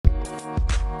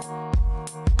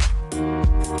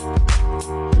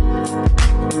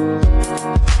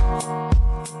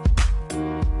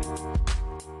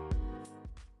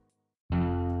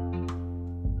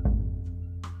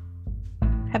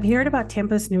Have you heard about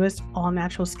Tampa's newest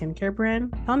all-natural skincare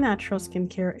brand? All-natural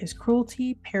skincare is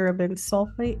cruelty, paraben,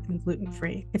 sulfate, and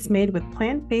gluten-free. It's made with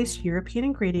plant-based European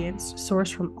ingredients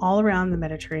sourced from all around the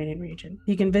Mediterranean region.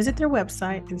 You can visit their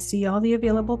website and see all the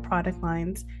available product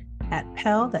lines at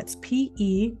Pelle, that's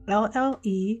Pelle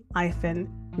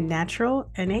hyphen natural,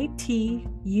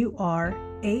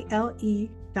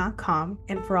 naturale.com.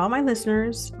 And for all my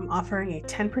listeners, I'm offering a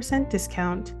 10%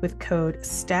 discount with code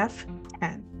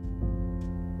STEPH10.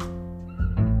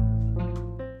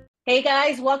 Hey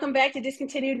guys, welcome back to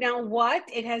Discontinued Now What?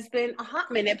 It has been a hot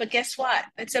minute, but guess what?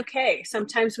 It's okay.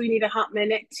 Sometimes we need a hot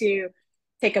minute to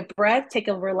take a breath, take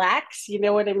a relax, you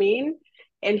know what I mean?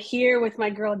 And here with my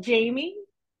girl Jamie.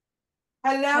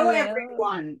 Hello, Hello.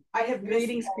 everyone. I have missed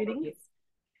Greetings, all of greetings.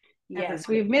 you. Yes,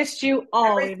 Everybody. we've missed you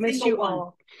all. Every We've missed single you one.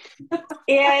 all.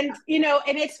 And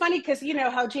and it's funny because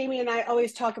how Jamie and I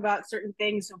always talk about certain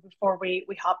things before we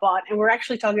hop on, and we're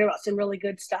actually talking about some really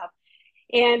good stuff.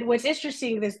 And what's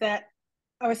interesting is that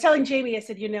I was telling Jamie, I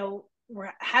said,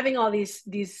 we're having all these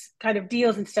kind of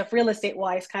deals and stuff, real estate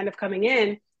wise, kind of coming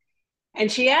in. And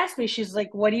she asked me, she's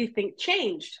like, what do you think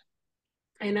changed?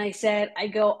 And I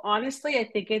go, honestly, I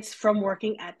think it's from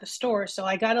working at the store. So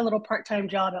I got a little part-time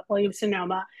job at Williams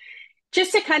Sonoma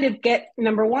just to kind of get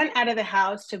number one out of the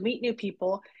house, to meet new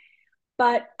people.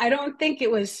 But I don't think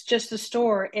it was just the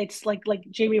store. It's like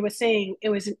Jamie was saying, it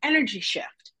was an energy shift.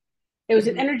 It was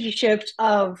an Mhm. energy shift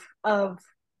of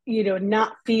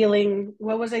not feeling,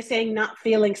 what was I saying, not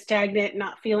feeling stagnant,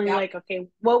 not feeling Yep. like, okay,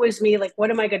 what was me, like what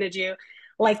am I going to do,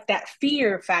 like that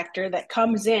fear factor that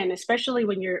comes in, especially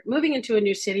when you're moving into a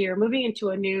new city or moving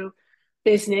into a new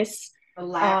business. The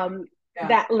lack. um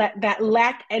Yeah. that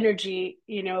lack energy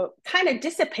kind of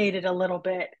dissipated a little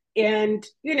bit. And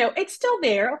it's still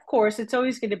there, of course, it's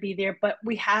always going to be there, but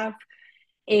we have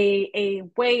a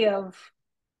way of,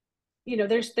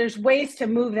 there's ways to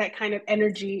move that kind of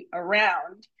energy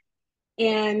around.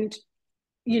 And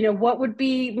what would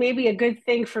be maybe a good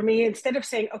thing for me, instead of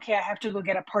saying, okay, I have to go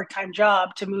get a part-time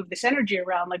job to move this energy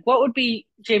around, like what would be,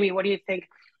 Jamie, what do you think,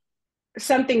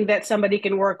 something that somebody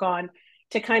can work on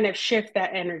to kind of shift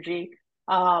that energy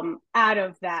out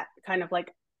of that kind of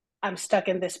like, I'm stuck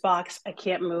in this box, I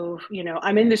can't move,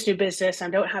 I'm in this new business, I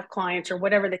don't have clients, or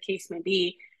whatever the case may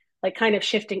be, like kind of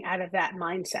shifting out of that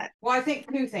mindset. Well, I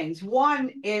think two things.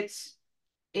 One, it's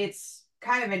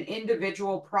kind of an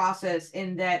individual process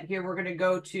in that here we're going to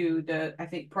go to I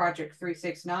think Project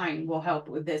 369 will help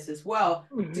with this as well,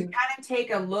 to Mm-hmm. kind of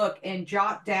take a look and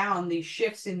jot down these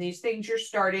shifts in these things you're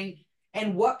starting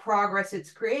and what progress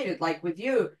it's created. Like with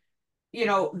you,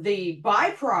 the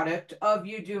byproduct of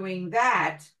you doing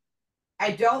that,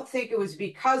 I don't think it was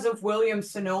because of Williams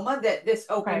Sonoma that this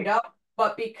opened Right. up,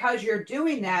 but because you're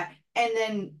doing that and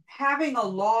then having a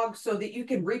log so that you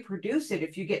can reproduce it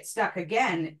if you get stuck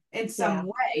again in Yeah. some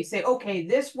way. Say, okay,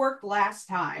 this worked last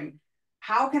time.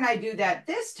 How can I do that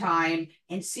this time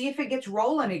and see if it gets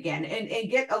rolling again, and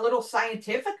get a little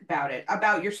scientific about it,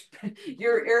 about your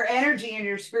energy and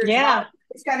your Yeah. spirituality.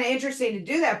 It's kind of interesting to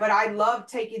do that, but I love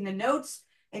taking the notes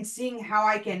and seeing how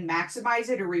I can maximize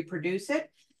it or reproduce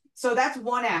it. So that's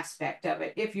one aspect of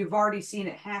it. If you've already seen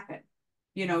it happen,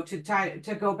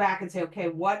 to go back and say, okay,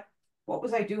 what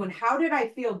was I doing? How did I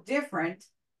feel different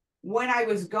when I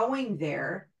was going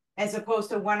there as opposed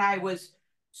to when I was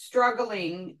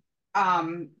struggling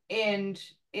and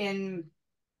in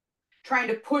trying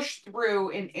to push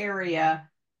through an area,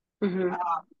 Mm-hmm.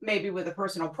 maybe with a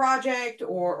personal project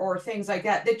or things like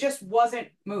that, that just wasn't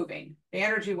moving. The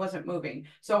energy wasn't moving.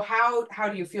 So how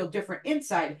do you feel different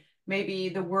inside? Maybe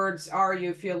the words are,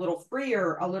 you feel a little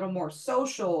freer, a little more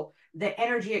social. The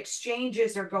energy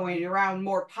exchanges are going around,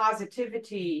 more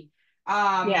positivity.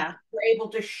 Yeah. You're able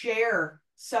to share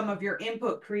some of your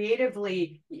input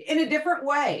creatively in a different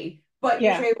way, but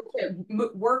you're Yeah. able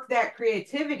to work that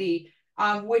creativity,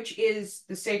 which is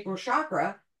the sacral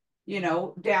chakra,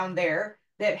 down there,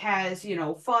 that has,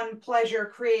 fun, pleasure,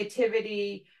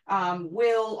 creativity,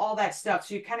 will, all that stuff.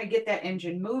 So you kind of get that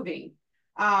engine moving.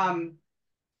 Um,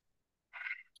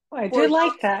 I for do those,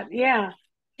 like that. Yeah.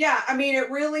 yeah, I mean, it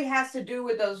really has to do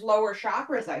with those lower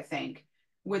chakras, I think,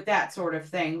 with that sort of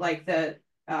thing, like the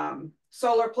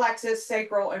solar plexus,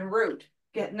 sacral, and root,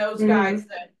 getting those guys Mm-hmm.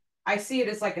 that I see it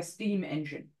as like a steam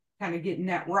engine, kind of getting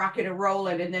that rocket a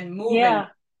rolling and then moving. Yeah.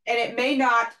 And it may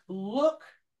not look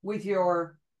with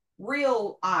your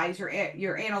real eyes or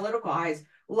your analytical eyes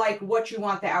like what you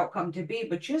want the outcome to be,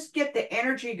 but just get the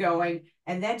energy going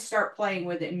and then start playing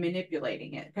with it and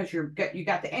manipulating it, because you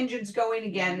got the engines going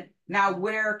again. Now,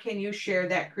 where can you share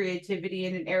that creativity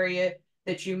in an area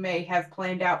that you may have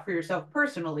planned out for yourself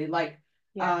personally, like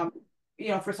Yeah. um,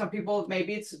 for some people,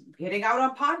 maybe it's getting out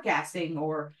on podcasting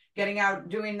or getting out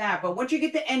doing that. But once you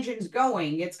get the engines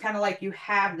going, it's kind of like you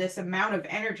have this amount of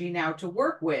energy now to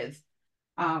work with.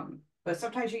 But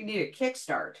sometimes you need a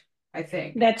kickstart, I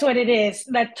think. That's what it is.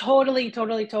 That totally,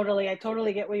 totally, totally. I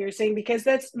totally get what you're saying because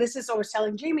this is what I was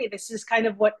telling Jamie. This is kind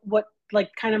of what like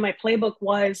kind of my playbook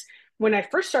was when I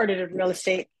first started in real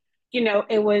estate.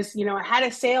 It was, I had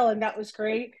a sale and that was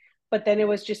great. But then it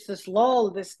was just this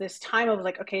lull, this time of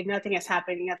like, okay, nothing is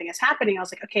happening, nothing is happening. I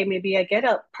was like, okay, maybe I get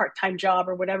a part-time job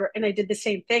or whatever. And I did the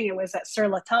same thing. It was at Sur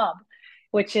La Table,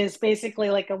 which is basically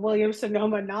like a Williams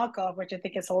Sonoma knockoff, which I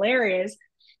think is hilarious,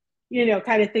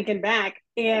 kind of thinking back.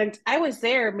 And I was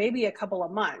there maybe a couple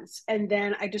of months. And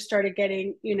then I just started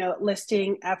getting,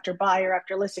 listing after buyer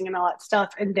after listing and all that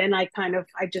stuff. And then I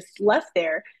just left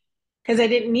there because I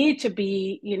didn't need to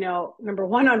be, number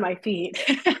one on my feet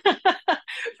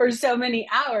for so many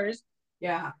hours.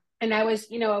 Yeah. And I was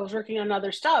working on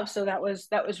other stuff. So that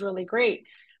was really great.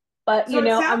 But, So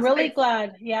it I'm sounds really like,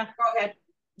 glad. Yeah. go ahead.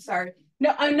 Sorry.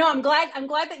 No, I know. I'm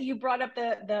glad that you brought up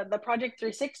the Project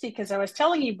 360 because I was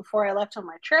telling you before I left on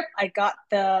my trip, I got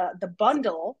the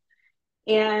bundle,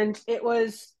 and it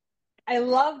was. I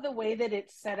love the way that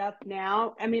it's set up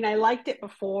now. I mean, I liked it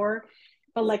before,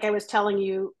 but like I was telling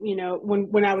you,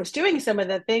 when I was doing some of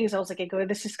the things, I was like, I go,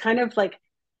 this is kind of like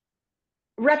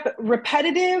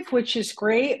repetitive, which is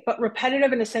great, but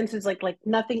repetitive in a sense is like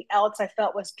nothing else I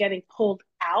felt was getting pulled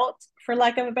out, for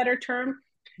lack of a better term.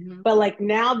 Mhm. But like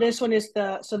now this one is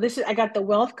this is I got the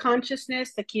wealth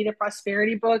consciousness, the key to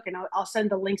prosperity book, and I'll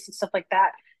send the links and stuff like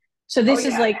that. So Oh this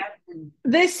is yeah. like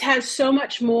this has so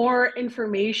much more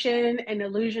information and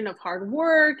illusion of hard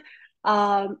work.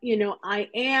 I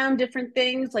am different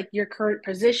things like your current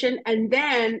position, and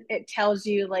then it tells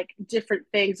you like different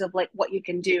things of like what you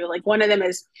can do. Like one of them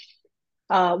is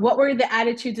what were the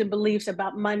attitudes and beliefs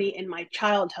about money in my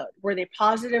childhood? Were they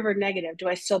positive or negative? Do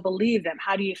I still believe them?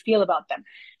 How do you feel about them?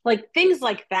 Like things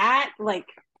like that, like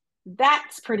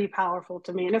that's pretty powerful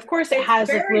to me. And of course, it It's has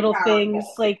like very little things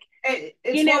powerful. like, It's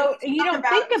what we you talk don't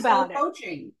about think in soul about it.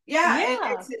 coaching. Yeah,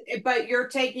 Yeah, but you're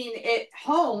taking it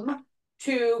home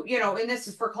to, and this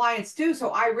is for clients too. So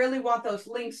I really want those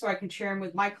links so I can share them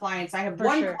with my clients. I have for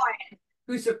one sure. client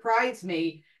who surprised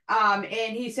me.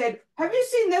 And he said, "Have you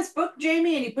seen this book,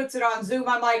 Jamie?" And he puts it on Zoom.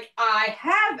 I'm like, "I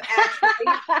have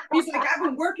actually." He's like, "I've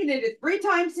been working at it 3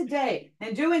 times a day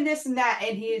and doing this and that."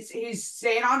 And he's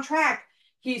staying on track.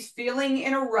 He's feeling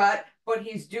in a rut, but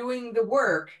he's doing the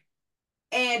work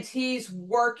and he's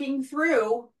working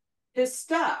through his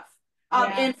stuff,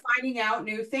 Yeah, and finding out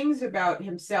new things about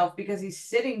himself because he's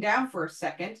sitting down for a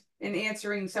second and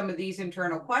answering some of these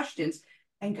internal questions.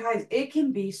 And guys, it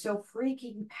can be so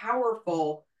freaking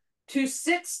powerful to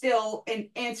sit still and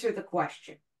answer the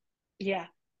question yeah.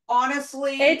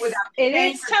 honestly It's without it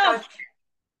saying is the tough. question.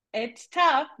 It's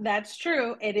tough. That's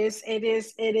true. It is. It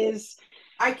is. It is.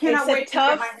 I It's cannot a wait to get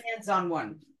tough. my hands on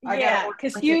one. I got to Yeah, order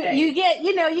because one you today. get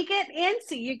you get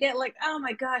antsy. You get like, oh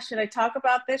my gosh, should I talk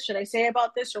about this? Should I say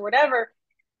about this or whatever?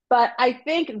 But I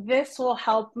think this will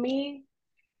help me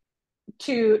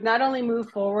to not only move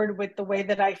forward with the way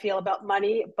that I feel about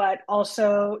money, but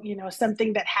also,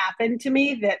 something that happened to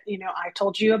me that, I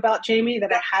told you about, Jamie,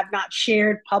 that I Yep. have not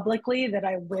shared publicly that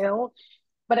I will.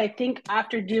 But I think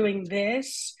after doing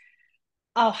this,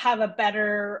 I'll have a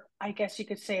better, I guess you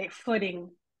could say,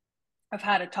 footing of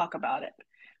how to talk about it.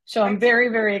 So I'm very,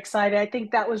 very excited. I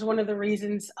think that was one of the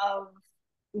reasons of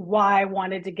why I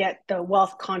wanted to get the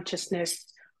wealth consciousness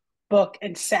book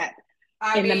and set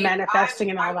I in the mean,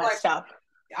 manifesting and all I'm that like, stuff.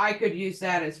 I could use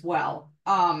that as well.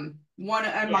 One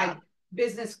of Yeah, my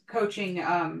business coaching,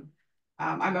 I'm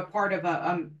a part of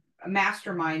a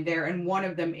mastermind there, and one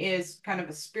of them is kind of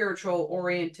a spiritual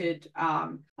oriented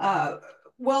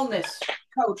wellness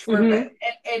coach for, mm-hmm.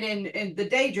 and in the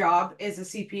day job is a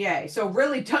CPA, so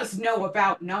really does know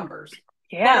about numbers,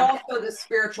 but Yeah, also the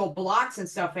spiritual blocks and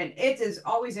stuff. And it is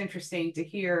always interesting to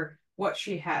hear what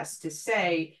she has to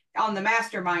say on the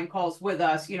mastermind calls with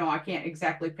us. I can't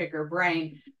exactly pick her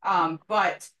brain,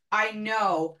 but I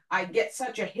know I get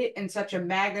such a hit and such a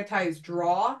magnetized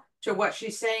draw to what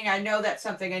she's saying. I know that's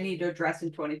something I need to address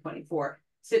in 2024.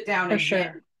 Sit down for again,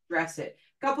 sure. address it.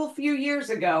 A couple few years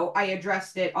ago, I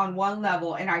addressed it on one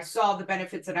level and I saw the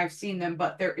benefits and I've seen them,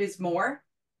 but there is more.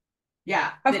 Yeah,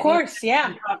 Of that needs to course, be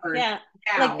yeah, uncovered yeah.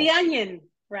 Like the now. onion,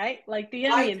 right? Like the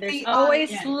Like onion. There's the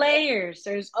always onion. layers.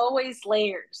 There's always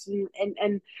layers,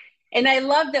 and I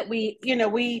love that we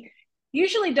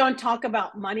usually don't talk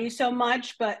about money so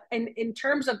much, but in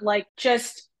terms of like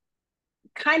just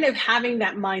kind of having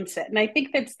that mindset, and I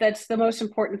think that's the most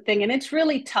important thing, and it's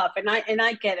really tough, and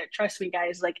I get it. Trust me,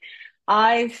 guys. Like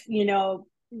I've,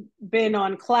 been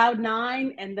on cloud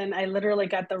nine, and then I literally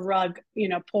got the rug,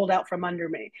 pulled out from under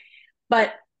me.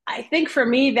 But I think for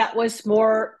me, that was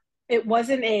more, it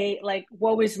wasn't a like,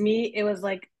 woe is me. It was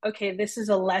like, okay, this is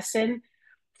a lesson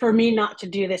for me not to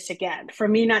do this again, for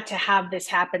me not to have this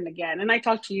happen again. And I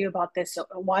talked to you about this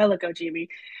a while ago, Jamie.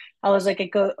 I was like,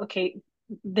 okay,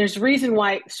 there's a reason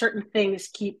why certain things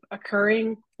keep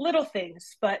occurring, little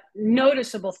things, but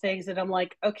noticeable things that I'm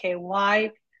like, okay,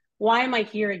 why am I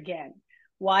here again?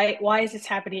 Why is this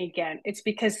happening again? It's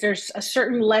because there's a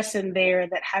certain lesson there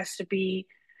that has to be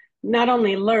not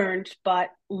only learned, but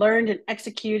learned and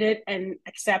executed and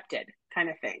accepted kind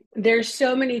of thing. There's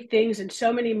so many things and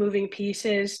so many moving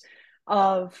pieces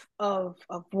of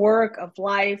work, of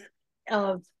life,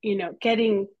 of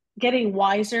getting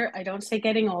wiser. I don't say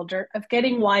getting older, of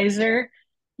getting wiser,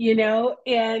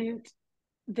 and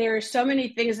there are so many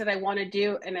things that I want to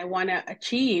do and I want to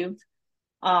achieve,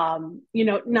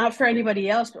 not for anybody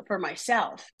else, but for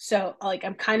myself. So like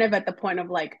I'm kind of at the point of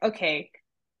like, okay,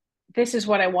 this is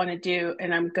what I want to do,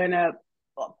 and I'm gonna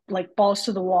like balls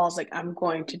to the walls, like I'm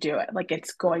going to do it, like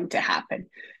it's going to happen.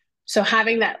 So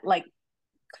having that like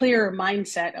clearer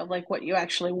mindset of like what you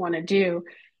actually want to do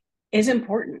is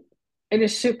important. It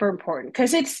is super important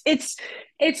because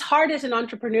it's hard as an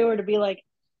entrepreneur to be like,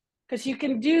 because you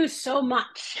can do so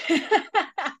much. You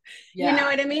know Yeah.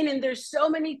 what I mean? And there's so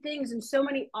many things and so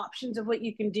many options of what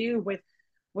you can do with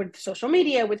social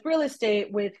media, with real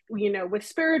estate, with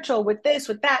spiritual, with this,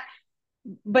 with that.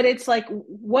 But it's like,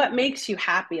 what makes you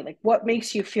happy? Like, what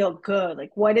makes you feel good? Like,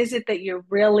 what is it that you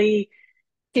really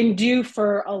can do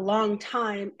for a long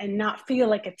time and not feel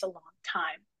like it's a long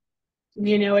time?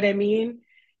 You know what I mean?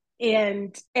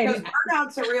 And Because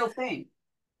burnout's a real thing.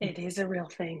 it is a real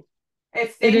thing.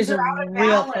 If It things is are a out of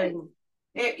real balance, thing.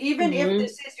 even if Mm-hmm.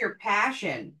 this is your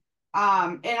passion,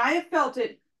 and I have felt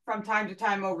it from time to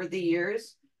time over the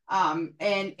years, and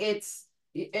it's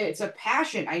a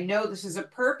passion. I know this is a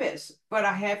purpose, but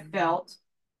I have felt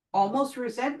almost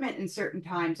resentment in certain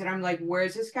times, and I'm like, where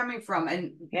is this coming from?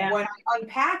 And Yeah. when I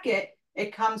unpack it,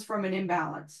 it comes from an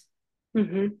imbalance,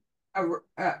 Mm-hmm.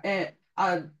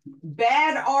 a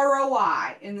bad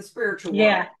ROI in the spiritual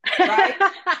Yeah. world, right?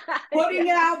 Putting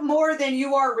Yeah. out more than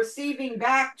you are receiving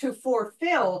back to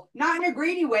fulfill, not in a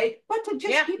greedy way, but to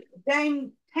just Yeah. keep the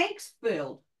dang tanks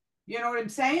filled. You know what I'm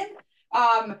saying?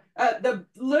 The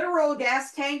literal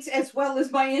gas tanks as well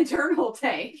as my internal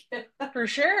tank. For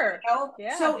sure. So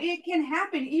Yeah. it can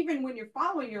happen even when you're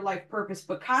following your life purpose,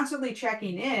 but constantly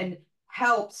checking in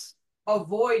helps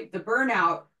avoid the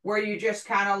burnout where you just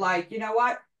kind of like, you know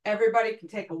what? Everybody can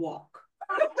take a walk.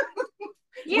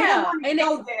 We don't Yeah. want to And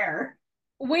go there.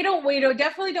 we don't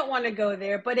definitely don't want to go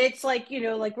there, but it's like,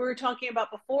 like we were talking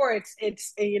about before,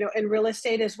 it's in real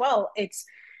estate as well. It's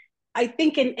I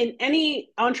think in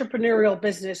any entrepreneurial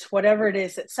business, whatever it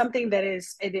is, it's something that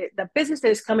the business that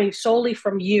is coming solely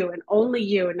from you and only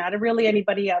you, and not really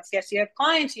anybody else. Yes, you have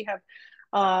clients, you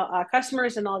have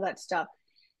customers, and all that stuff,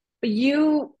 but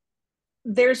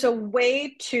there's a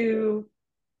way to,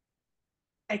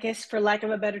 I guess, for lack of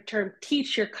a better term,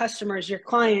 teach your customers, your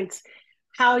clients,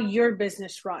 how your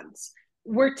business runs.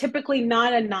 We're typically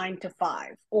not a 9 to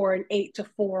 5 or an 8 to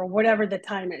 4, whatever the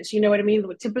time is. You know what I mean?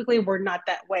 Typically, we're not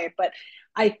that way. But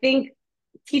I think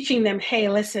teaching them, hey,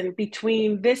 listen,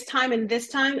 between this time and this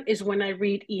time is when I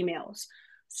read emails.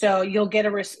 So you'll get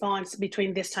a response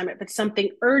between this time. If it's something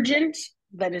urgent,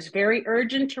 that is very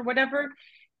urgent or whatever,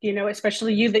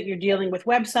 especially you that you're dealing with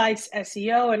websites,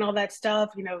 SEO, and all that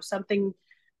stuff, something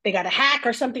they got a hack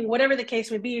or something, whatever the case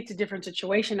may be, it's a different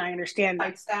situation. I understand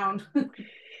that. Sights down,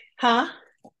 Huh?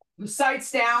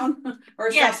 sights down, or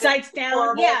Yeah, something sites down.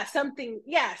 horrible. Yeah, something.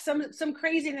 Yeah, some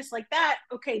craziness like that.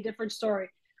 Okay, different story.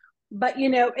 But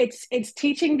it's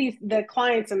teaching the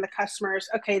clients and the customers.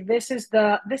 Okay, this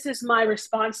is my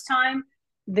response time.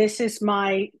 This is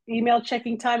my email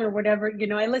checking time or whatever.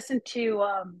 I listen to.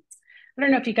 I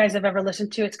don't know if you guys have ever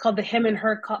listened to. It's called the Him and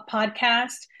Her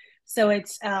podcast. So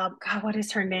it's God, what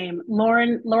is her name?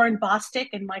 Lauren Bostic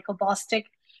and Michael Bostic.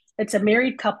 It's a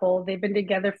married couple. They've been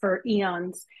together for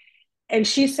eons, and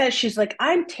she says she's like,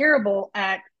 I'm terrible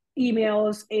at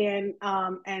emails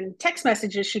and text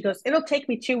messages. She goes, it'll take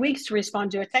me 2 weeks to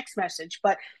respond to a text message,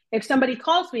 but if somebody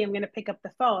calls me, I'm going to pick up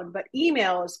the phone. But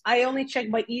emails, I only check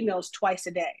my emails twice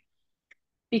a day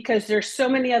because there's so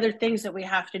many other things that we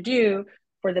have to do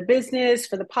for the business,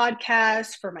 for the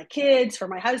podcast, for my kids, for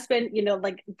my husband.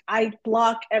 Like I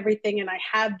block everything, and I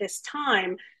have this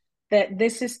time that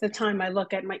this is the time I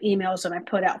look at my emails and I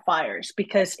put out fires,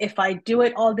 because if I do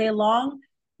it all day long,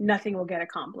 nothing will get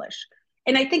accomplished.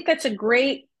 And I think that's a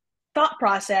great thought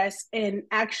process and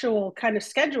actual kind of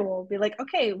schedule. Be like,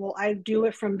 okay, well, I do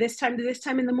it from this time to this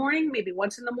time in the morning, maybe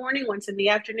once in the morning, once in the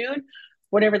afternoon,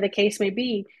 whatever the case may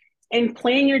be, and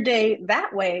plan your day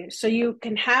that way so you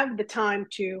can have the time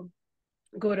to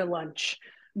go to lunch,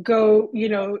 go,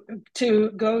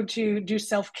 to go to do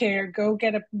self-care, go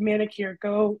get a manicure,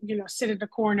 go, sit in the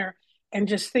corner and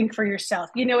just think for yourself.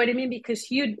 You know what I mean?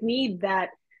 Because you need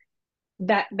that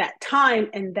time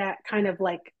and that kind of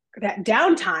like that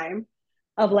downtime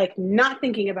of like not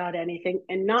thinking about anything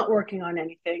and not working on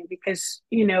anything. Because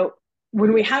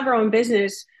when we have our own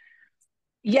business,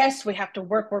 yes, we have to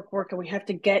work, and we have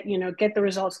to get the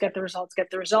results, get the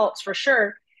results for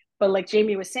sure. But like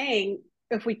Jamie was saying,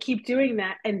 if we keep doing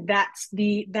that, and that's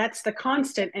the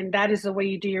constant, and that is the way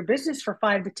you do your business for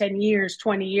 5 to 10 years,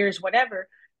 20 years, whatever,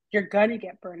 you're gonna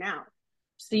get burnt out.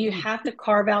 So you have to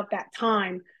carve out that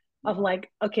time of like,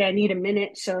 okay, I need a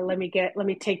minute, so let me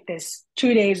take this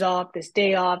 2 days off, this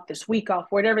day off, this week off,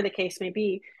 whatever the case may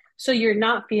be, so you're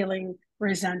not feeling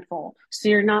resentful, so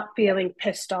you're not feeling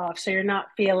pissed off, so you're not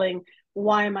feeling,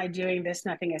 why am I doing this,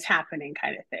 nothing is happening,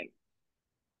 kind of thing.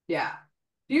 Yeah.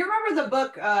 Do you remember the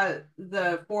book,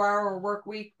 The 4 Hour Work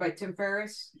Week by Tim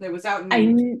Ferriss that was out in the I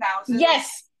 2000s?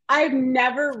 Yes, I've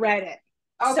never read it.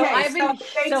 So Okay, I've so been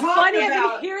they so talked funny. I've been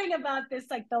about, hearing about this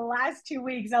like the last 2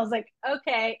 weeks. I was like,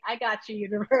 okay, I got you,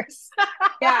 universe.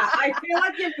 yeah, I feel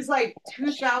like it was like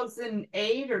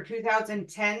 2008 or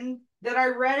 2010 that I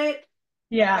read it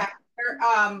Yeah. back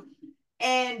there.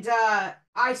 And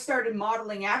I started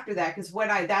modeling after that because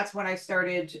that's when I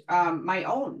started my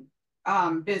own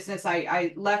business.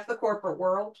 I left the corporate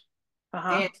world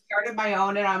Uh-huh. and started my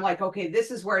own, and I'm like, okay,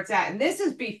 this is where it's at. And this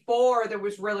is before there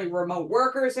was really remote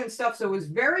workers and stuff. So it was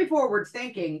very forward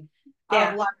thinking of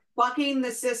Yeah. like bucking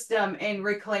the system and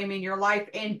reclaiming your life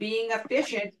and being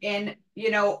efficient in,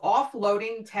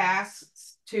 offloading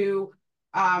tasks to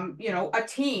a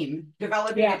team,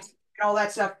 developing a Yeah. team and all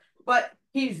that stuff. But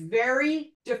he's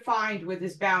very defined with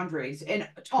his boundaries, and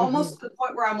Hmm. almost to the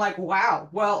point where I'm like, wow,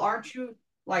 well, aren't you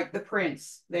like the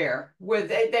prince there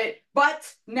with it that?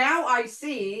 But now I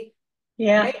see,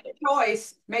 Yeah. make the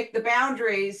choice, make the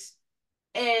boundaries,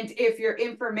 and if your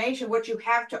information, what you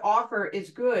have to offer is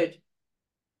good,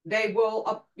 they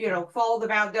will follow the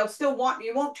bound. They'll still want,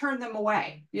 you won't turn them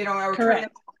away, or turn them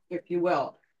Correct. off, if you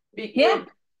will. Yeah.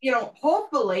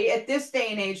 Hopefully at this day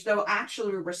and age, they'll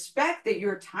actually respect that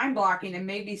you're time blocking and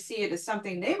maybe see it as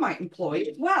something they might employ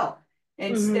as well,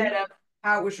 instead Hmm. of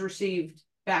how it was received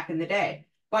back in the day.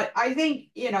 But I think,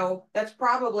 that's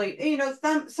probably,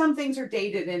 some things are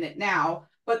dated in it now,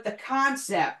 but the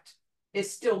concept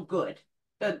is still good.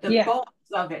 The Yeah.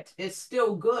 bones of it is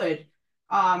still good.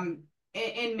 In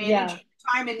Yeah. managing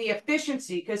time and the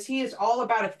efficiency, because he is all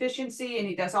about efficiency and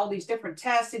he does all these different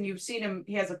tests. And you've seen him,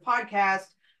 he has a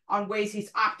podcast on ways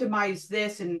he's optimized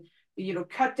this and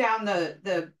cut down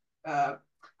the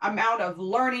amount of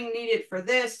learning needed for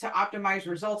this to optimize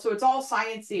results. So it's all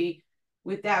sciencey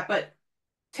with that. But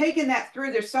taking that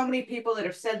through, there's so many people that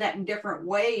have said that in different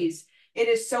ways. It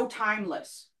is so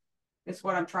timeless. Is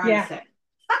what I'm trying to Yeah. say.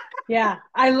 Yeah.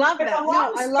 I love It's a that. No,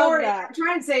 long I love story. that. I'm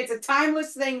trying to say it's a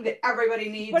timeless thing that everybody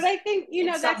But needs I think, in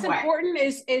that's some way. important,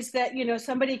 is that,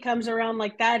 somebody comes around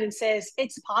like that and says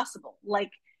it's possible.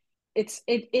 Like, it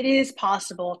is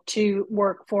possible to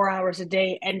work 4 hours a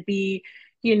day and be,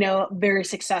 very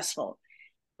successful.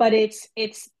 But it's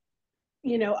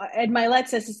Ed Milet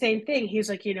says the same thing. He's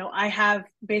like, I have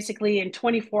basically in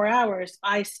 24 hours,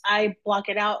 I block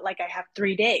it out like I have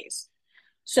 3 days.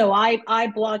 So I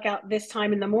block out this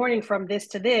time in the morning from this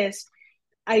to this.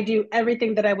 I do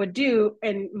everything that I would do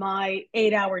in my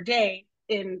 8 hour day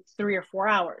in 3 or 4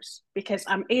 hours, because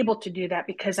I'm able to do that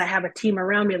because I have a team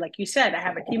around me. Like you said, I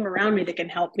have a team around me that can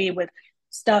help me with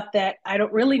stuff that I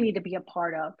don't really need to be a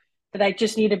part of, that I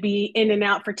just need to be in and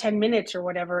out for 10 minutes or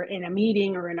whatever in a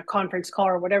meeting or in a conference call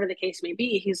or whatever the case may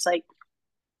be. He's like,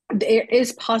 it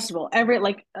is possible.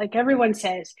 Like everyone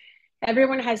says,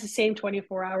 everyone has the same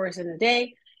 24 hours in a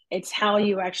day. It's how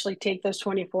you actually take those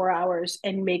 24 hours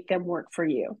and make them work for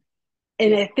you.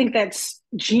 And Yeah. I think that's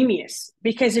genius,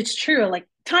 because it's true. Like,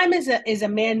 time is a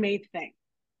man-made thing.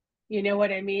 You know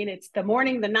what I mean? It's the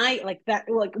morning, the night, like that.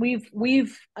 Like,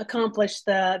 we've accomplished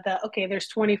the okay, there's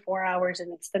 24 hours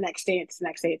and it's the next day, it's the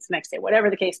next day, it's the next day, whatever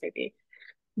the case may be.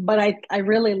 But I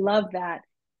really love that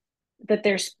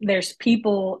there's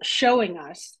people showing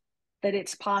us that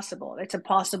it's possible. It's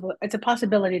a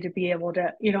possibility to be able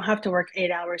to, have to work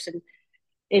 8 hours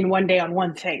in one day on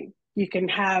one thing. You can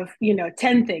have,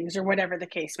 10 things or whatever the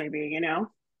case may be.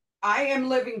 I am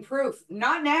living proof.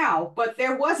 Not now, but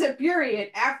there was a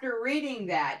period after reading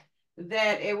that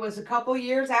it was a couple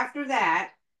years after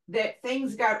that that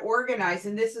things got organized,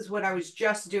 and this is when I was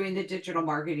just doing the digital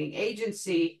marketing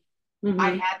agency, I Mm-hmm.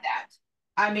 had that.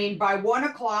 I mean, by 1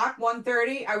 o'clock,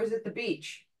 1:30, I was at the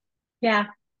beach. Yeah.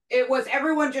 It was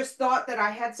everyone just thought that I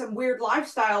had some weird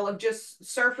lifestyle of just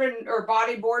surfing or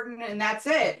bodyboarding and that's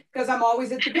it, because I'm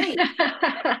always at the beach.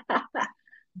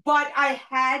 But I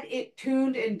had it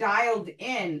tuned and dialed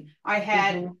in. I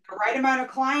had Mm-hmm. the right amount of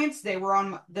clients. They were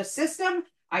on the system.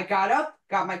 I got up,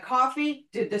 got my coffee,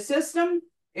 did the system.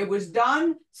 It was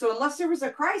done. So unless there was a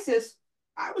crisis,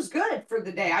 I was good for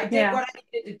the day. I did Yeah. what I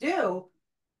needed to do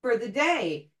for the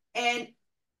day. And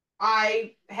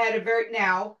I had a very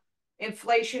now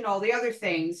inflation, all the other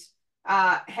things.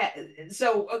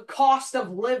 So a cost of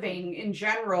living in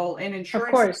general and Of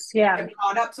insurance course. Yeah. have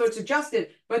gone up, so it's adjusted.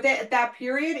 But that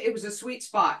period, it was a sweet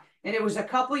spot, and it was a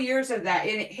couple of years of that,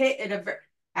 and it hit at a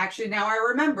actually now I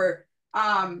remember,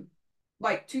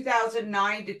 like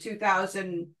 2009 to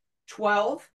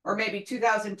 2012, or maybe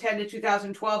 2010 to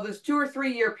 2012. This 2 or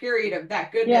 3 year period of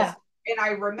that goodness, Yeah. and I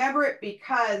remember it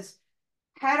because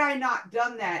had I not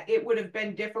done that, it would have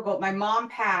been difficult. My mom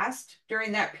passed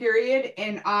during that period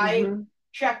and I Mm-hmm.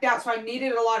 checked out. So I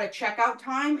needed a lot of checkout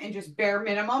time and just bare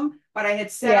minimum. But I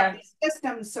had set up Yeah. these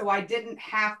systems so I didn't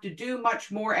have to do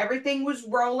much more. Everything was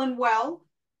rolling well,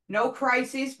 no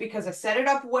crises because I set it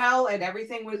up well and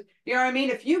everything was, you know what I mean?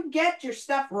 If you get your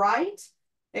stuff right,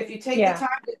 if you take the Yeah.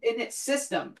 time in its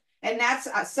system, and that's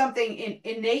something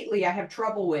innately I have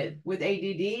trouble with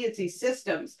ADD, it's these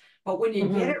systems. But when you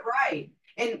get Mm-hmm. it right,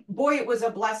 and boy, it was a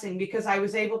blessing because I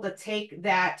was able to take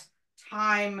that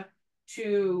time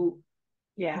to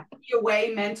Yeah. be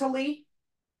away mentally,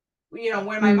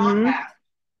 when my mom Mm-hmm. passed,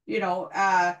 you know,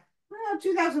 well,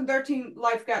 2013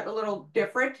 life got a little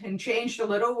different and changed a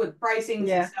little with pricings and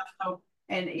Yeah. stuff. So,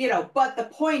 and, but the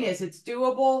point is it's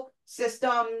doable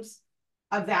systems,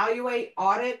 evaluate,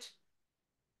 audit,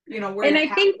 where And you're I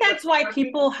happy, think what's that's why working.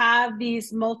 people have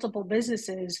these multiple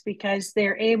businesses because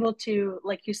they're able to,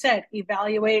 like you said,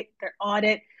 evaluate their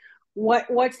audit.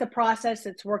 What's the process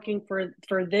that's working for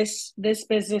this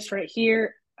business right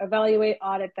here? Evaluate,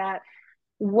 audit that.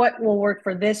 What will work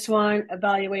for this one?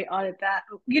 Evaluate, audit that.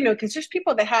 Because there's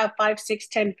people that have 5, 6,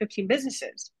 10, 15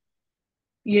 businesses.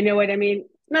 You know what I mean?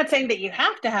 I'm not saying that you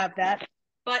have to have that,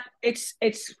 but it's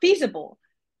feasible.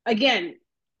 Again,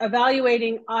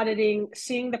 evaluating, auditing,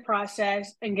 seeing the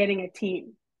process, and getting a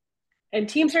team. And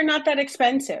teams are not that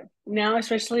expensive now,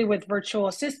 especially with virtual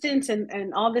assistants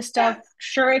and all this stuff. Yes.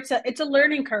 Sure, it's a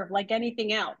learning curve like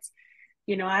anything else.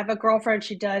 I have a girlfriend.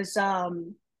 She does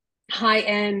high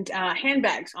end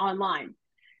handbags online,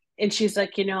 and she's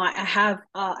like, I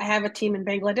have a team in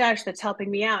Bangladesh that's helping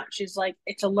me out. She's like,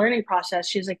 it's a learning process.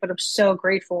 She's like, but I'm so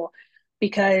grateful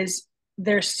because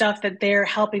there's stuff that they're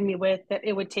helping me with that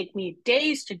it would take me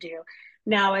days to do.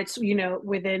 Now it's,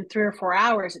 within 3 or 4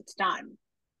 hours it's done.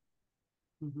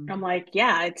 Mhm. I'm like,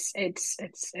 yeah,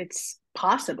 it's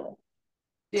possible.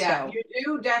 Yeah, So you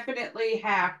do definitely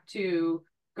have to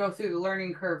go through the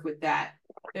learning curve with that.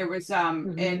 There was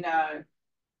mhm. in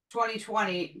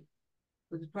 2020,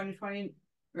 was it 2020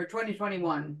 or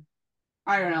 2021?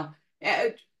 I don't know.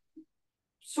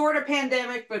 Sort of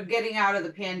pandemic, but getting out of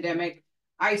the pandemic.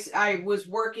 I was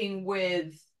working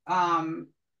with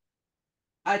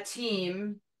a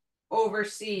team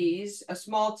overseas, a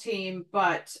small team,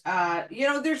 but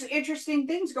there's interesting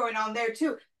things going on there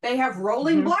too. They have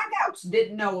rolling Mhm. blackouts,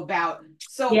 didn't know about.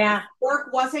 So Yeah,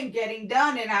 work wasn't getting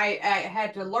done, and I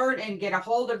had to learn and get a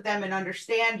hold of them and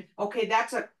understand, okay,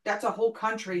 that's a whole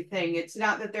country thing. It's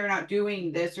not that they're not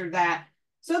doing this or that.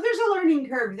 So there's a learning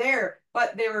curve there,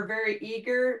 but they were very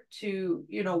eager to,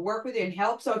 work with you and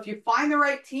help. So if you find the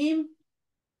right team, hold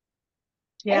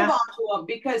yeah. on to them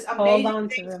because Hold amazing on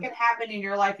to things them. can happen in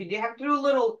your life. You have to do a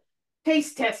little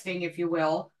taste testing, if you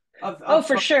will, of Oh, of,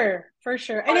 for of sure, for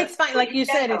sure. And but it's fine, but like you you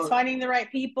get said, it's those. finding the right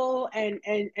people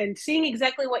and seeing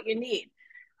exactly what you need.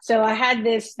 So I had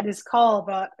this call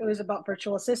about it was about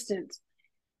virtual assistants,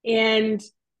 and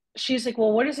she's like,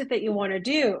 "Well, what is it that you want to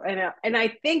do?" And I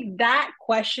think that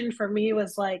question for me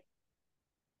was like,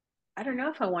 I don't know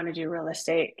if I want to do real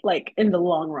estate like in the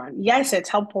long run. Yes, it's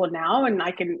helpful now, and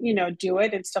I can do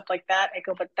it and stuff like that. I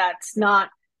go, but that's not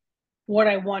what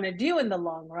I want to do in the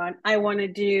long run. I want to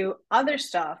do other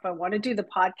stuff. I want to do the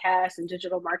podcast and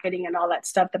digital marketing and all that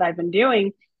stuff that I've been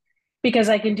doing because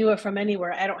I can do it from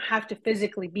anywhere. I don't have to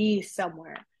physically be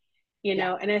somewhere,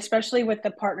 Yeah. and especially with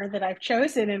the partner that I've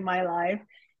chosen in my life,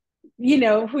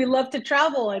 we love to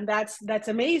travel and that's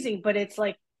amazing, but it's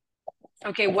like,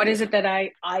 okay, what is it that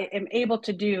I am able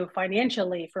to do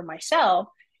financially for myself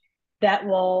that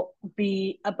will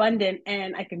be abundant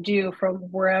and I can do from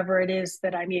wherever it is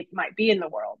that I might be in the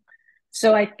world.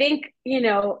 So I think,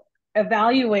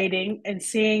 evaluating and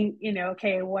seeing,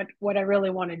 okay, what I really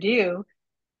want to do,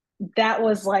 that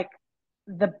was like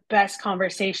the best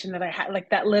conversation that I had. Like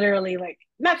that literally like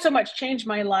not so much changed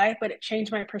my life, but it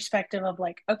changed my perspective of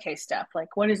like, okay, Steph,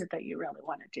 like what is it that you really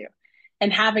want to do?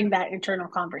 And having that internal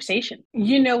conversation.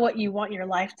 You know what you want your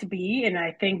life to be. And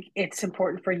I think it's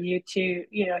important for you to,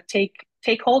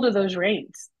 take hold of those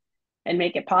reins and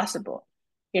make it possible.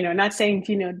 Not saying,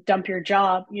 dump your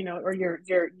job, or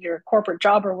your corporate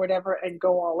job or whatever and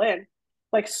go all in.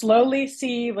 Like slowly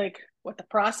see like what the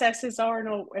processes are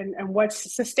and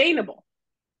what's sustainable,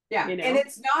 Yeah. And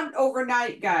it's not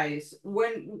overnight, guys.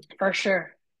 for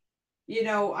sure.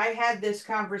 I had this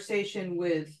conversation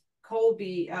with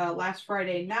Colby last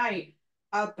Friday night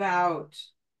about,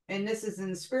 and this is in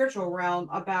the spiritual realm,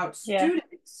 about Yeah.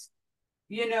 students,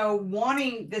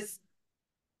 wanting this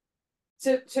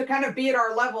to kind of be at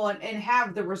our level and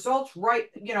have the results right,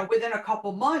 within a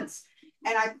couple months.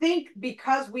 And I think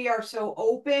because we are so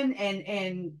open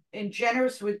and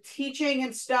generous with teaching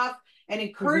and stuff and Mm-hmm.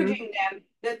 encouraging them,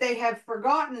 that they have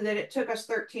forgotten that it took us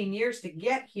 13 years to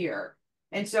get here.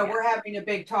 And so Yeah. we're having a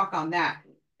big talk on that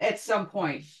at some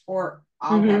point, or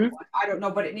I'll have Mm-hmm. one. I don't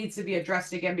know, but it needs to be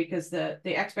addressed again because the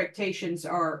expectations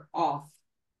are off.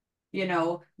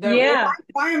 Well, Yeah.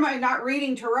 why am I not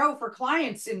reading tarot for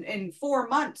clients in 4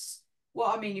 months? Well,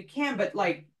 I mean, you can, but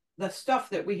like the stuff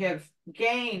that we have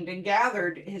gained and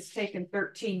gathered has taken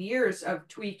 13 years of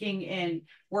tweaking and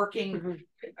working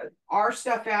Mm-hmm. our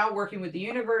stuff out, working with the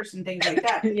universe and things like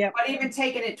that. Yep. But even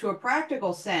taking it to a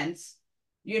practical sense,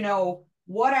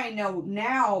 what I know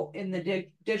now in the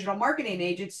digital marketing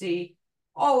agency,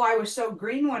 oh, I was so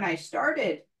green when I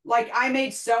started. Like I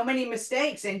made so many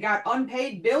mistakes and got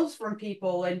unpaid bills from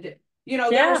people. And, there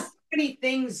are Yeah. so many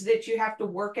things that you have to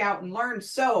work out and learn.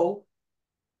 So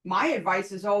my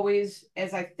advice is always,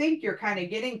 as I think you're kind of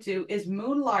getting to, is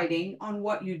moonlighting on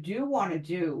what you do want to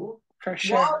do. For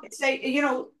While sure. say,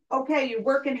 okay, you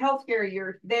work in healthcare,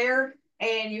 you're there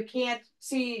and you can't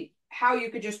see how you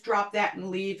could just drop that and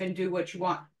leave and do what you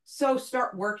want. So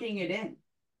start working it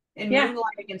in Yeah.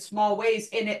 moonlighting in small ways.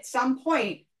 And at some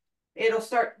point, it'll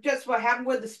start just what happened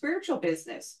with the spiritual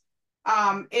business.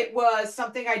 It was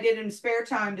something I did in spare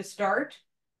time to start.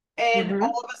 And Mm-hmm.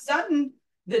 all of a sudden,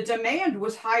 the demand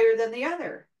was higher than the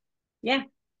other, Yeah.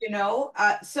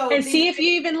 so And these see if you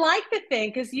things, even like the thing,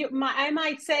 because I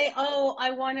might say, "Oh,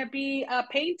 I want to be a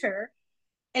painter,"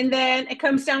 and then it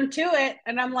comes down to it,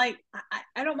 and I'm like,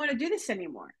 I don't want to do this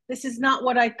anymore. This is not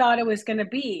what I thought it was going to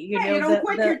be. yeah, you don't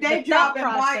quit your The day thought job and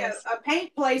buy process. a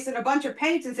paint place and a bunch of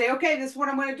paints and say, okay, this is what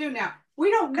I'm going to do now.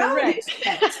 We don't know Correct. this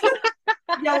yet.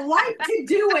 You like to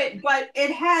do it, but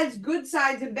it has good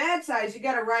sides and bad sides. You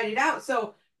got to write it out.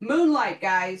 So moonlight,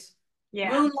 guys, Yeah,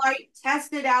 moonlight,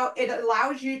 test it out. It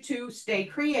allows you to stay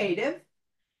creative for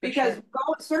because sure.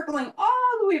 circling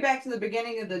all the way back to the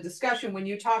beginning of the discussion when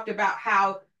you talked about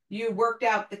how you worked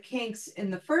out the kinks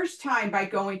in the first time by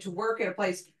going to work at a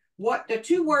place. What the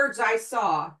two words I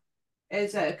saw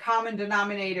as a common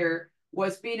denominator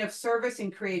was being of service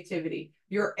and creativity.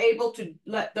 You're able to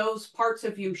let those parts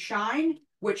of you shine,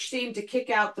 which seem to kick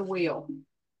out the wheel.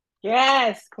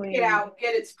 Yes, Kick it queen. out,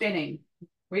 get it spinning.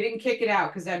 We didn't kick it out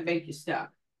because that'd make you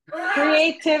stuck.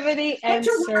 Creativity Get and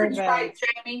your words right, service.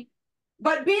 Jamie.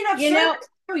 But being of You know, service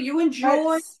too, you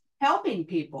enjoy it's helping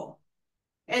people.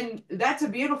 And that's a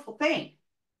beautiful thing.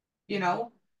 You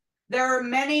know, there are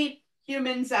many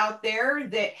humans out there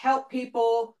that help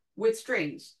people with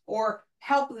strings or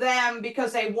help them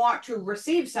because they want to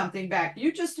receive something back.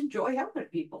 You just enjoy helping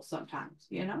people sometimes.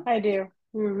 I do.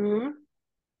 Mm-hmm.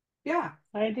 Yeah.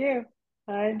 I do.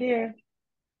 I do.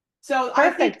 So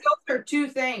I think Perfect. those are two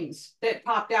things that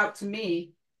popped out to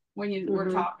me when you were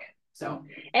Mm-hmm. talking. So,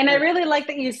 And I but really like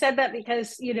that you said that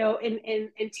because,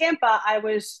 in Tampa, I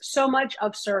was so much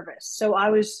of service. So I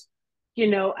was,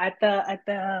 at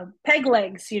the peg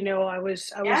legs, I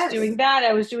was yes, doing that.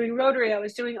 I was doing Rotary. I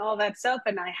was doing all that stuff.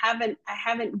 And I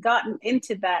haven't gotten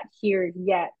into that here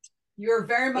yet. you're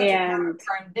very much a part And of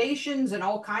foundations and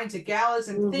all kinds of galas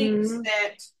and things mm-hmm,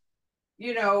 that,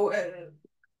 you know,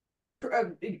 uh,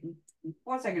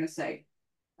 what's I going to say?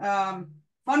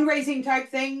 Fundraising type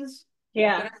things.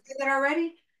 yeah, Did I say that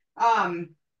already?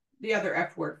 Um, the other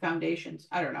F word, foundations.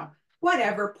 I don't know.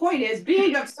 Whatever. Point is,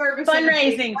 being of service in a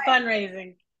big fundraising, way.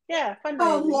 fundraising. Yeah, Oh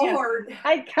fundraising. Yeah. Lord,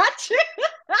 I got you.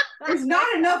 there's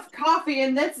not enough coffee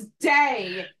in this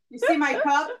day. You see my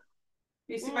cup?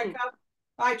 You see my Mm. cup?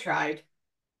 I tried.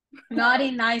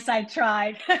 Naughty, nice. I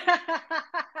tried.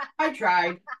 I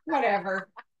tried. Whatever.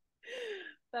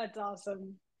 That's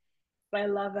awesome. I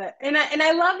love it. And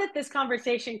I love that this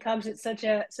conversation comes at such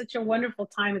a wonderful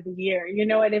time of the year. You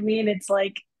know what I mean? It's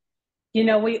like,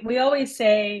 we always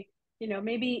say,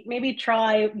 maybe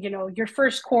try, your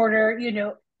first quarter,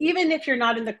 even if you're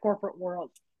not in the corporate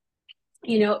world,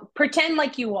 pretend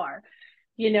like you are,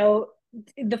 you know,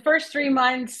 the first 3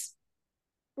 months,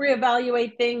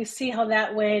 reevaluate things, see how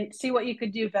that went, see what you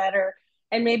could do better,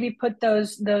 and maybe put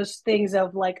those things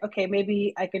of like, okay,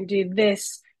 maybe I can do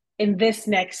this in this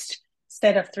next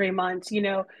set of 3 months.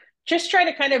 Just try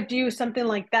to kind of do something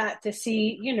like that to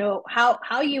see,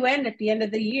 how you end at the end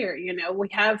of the year. We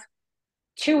have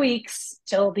 2 weeks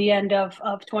till the end of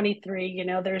 23.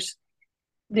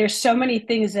 There's so many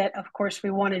things that, of course,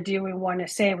 we want to do, we want to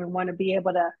say, we want to be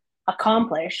able to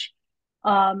accomplish.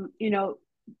 You know,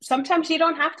 sometimes you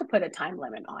don't have to put a time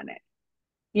limit on it.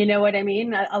 You know what I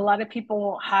mean? A lot of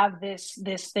people have this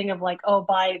thing of like, oh,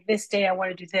 by this day I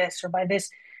want to do this, or by this.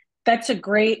 That's a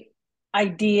great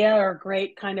idea, or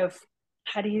great kind of,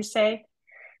 how do you say,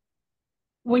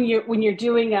 when you're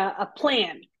doing a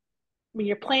plan, when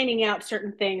you're planning out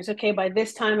certain things. Okay, by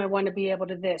this time I want to be able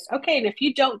to this. Okay, and if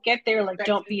you don't get there, like,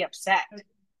 don't be upset.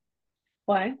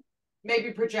 What?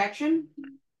 Maybe projection. I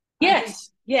think,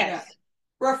 Yes, yeah. yes.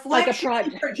 Like a Reflection and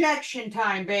project. projection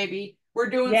time, baby. We're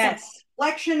doing some Yes,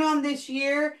 reflection on this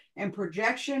year and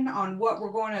projection on what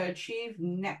we're going to achieve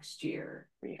next year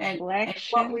and what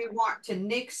reflection. we want to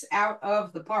nix out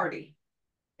of the party.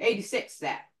 86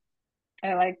 that.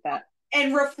 I like that.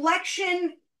 And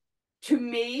reflection to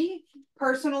me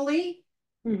personally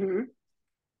Mm-hmm.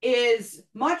 is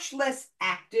much less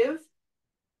active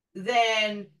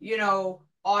than,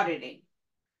 auditing.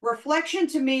 Reflection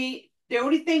to me, the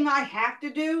only thing I have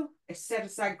to do is set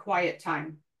aside quiet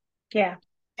time Yeah,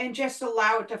 and just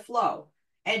allow it to flow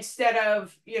instead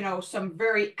of, some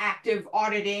very active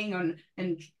auditing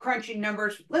and crunching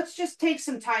numbers. Let's just take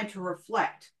some time to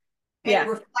reflect. And yeah,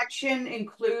 reflection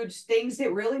includes things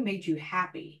that really made you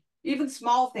happy, even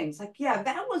small things like, yeah,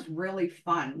 that was really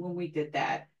fun when we did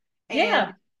that. yeah,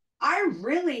 And I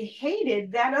really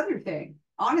hated that other thing.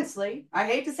 Honestly, I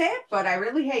hate to say it, but I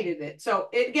really hated it. So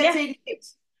it gets yeah,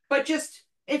 86. But just,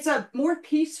 it's a more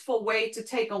peaceful way to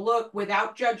take a look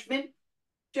without judgment,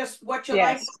 just what you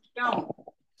like, yes. what you don't.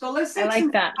 So let's I take like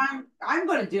some that. time. I'm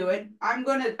going to do it. I'm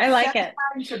going to I like set it.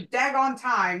 aside some daggone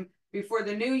time before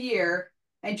the new year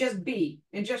and just be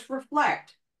and just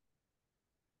reflect.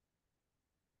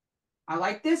 I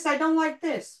like this. I don't like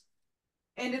this.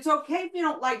 And it's okay if you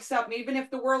don't like something, even if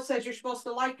the world says you're supposed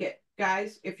to like it,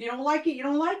 guys. If you don't like it, you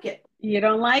don't like it. You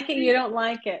don't like it, you don't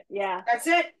like it. Yeah, That's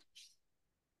it.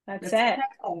 that's That's it. it.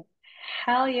 That's all.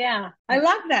 Hell yeah. I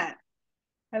love that.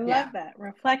 I love Yeah. that.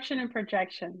 Reflection and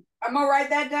projection. I'm going to write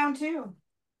that down too.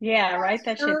 Yeah, That write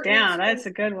that shit sure is down. That's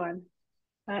a good one.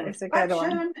 That is a good one.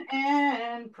 reflection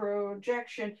and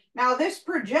projection. Now, this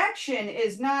projection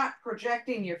is not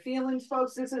projecting your feelings,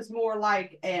 folks. This is more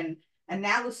like an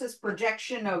analysis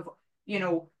projection of,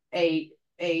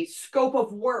 a scope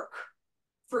of work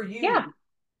for Yeah, you,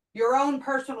 your own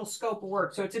personal scope of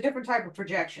work. So it's a different type of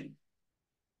projection.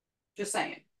 Just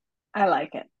saying. I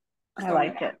like it. I So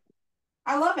like yeah, it.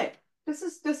 I love it. This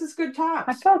is good I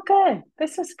talks. felt good.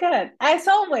 This is good. As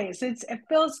always, it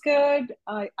feels good.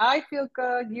 I feel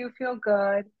good. You feel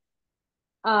good.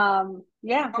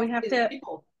 Yeah, we have Hopefully the to,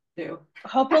 people do.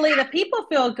 hopefully the people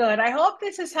feel good. I hope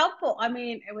this is helpful. I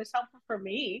mean, it was helpful for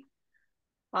me.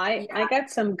 I Yeah. got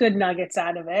some good nuggets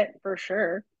out of it for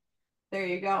sure. There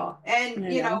you go.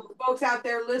 And, You know. folks out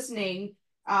there listening,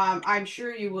 I'm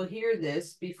sure you will hear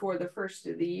this before the first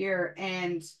of the year.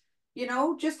 And,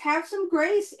 just have some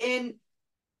grace. And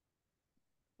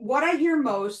what I hear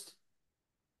most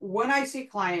when I see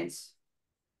clients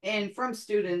and from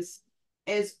students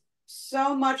is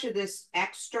so much of this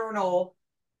external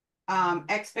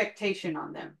expectation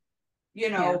on them.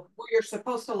 Yeah. Well, you're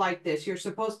supposed to like this, you're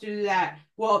supposed to do that.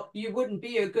 Well, you wouldn't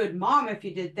be a good mom if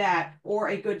you did that, or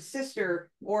a good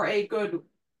sister, or a good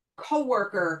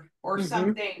coworker, or Mm-hmm.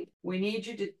 something. We need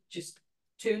you to just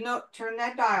turn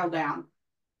that dial down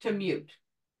to mute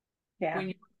Yeah. when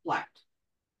you reflect.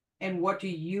 And what do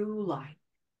you like?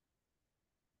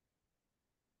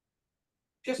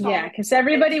 Just Yeah, honest. because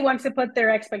everybody wants to put their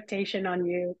expectation on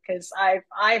you. Because I've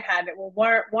had it. Well,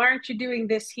 why aren't you doing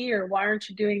this here? Why aren't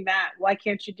you doing that? Why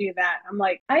can't you do that? I'm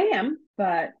like, I am,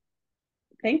 but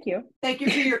thank you. Thank you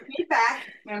for your feedback,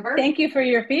 remember? Thank you for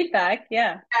your feedback.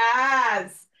 Yeah.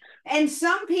 Yes. And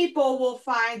some people will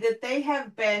find that they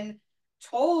have been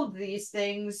told these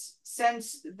things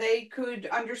since they could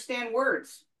understand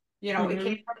words. It came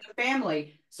Mm-hmm. from the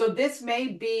family. So this may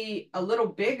be a little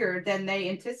bigger than they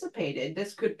anticipated.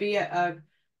 This could be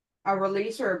a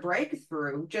release or a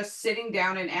breakthrough just sitting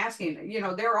down and asking.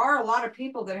 There are a lot of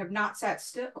people that have not sat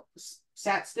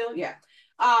still yet,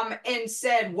 and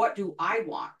said, what do I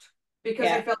want? Because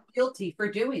they Yeah. felt guilty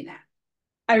for doing that.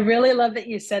 I really love that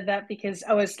you said that because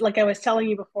I was telling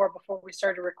you before we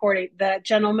started recording, the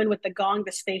gentleman with the gong,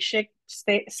 the spaceship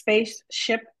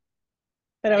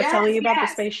that I was Yes, telling you about, the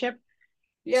yes, spaceship.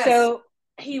 yes. So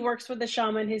he works with the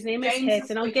shaman. His name is James the Hits,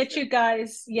 and I'll get spaceship. you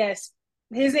guys. Yes,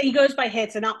 he goes by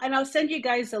Hits, and I'll send you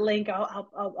guys the link.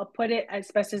 I'll put it as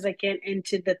best as I can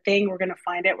into the thing. We're gonna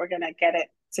find it. We're gonna get it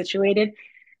situated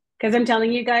because I'm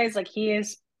telling you guys, like he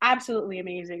is absolutely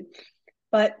amazing.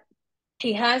 But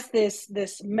he has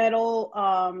this metal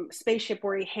spaceship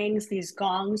where he hangs these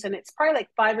gongs, and it's probably like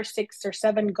 5 or 6 or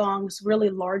 7 gongs,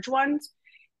 really large ones,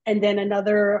 and then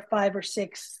another 5 or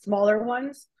 6 smaller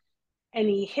ones, and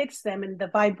he hits them, and the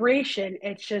vibration,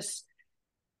 it's just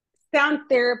sound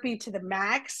therapy to the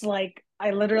max. Like I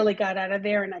literally got out of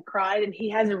there and I cried. And he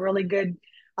has a really good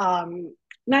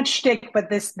not shtick, but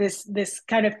this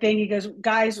kind of thing. He goes,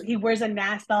 guys, he wears a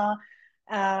NASA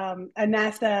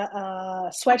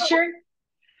sweatshirt,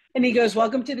 and he goes,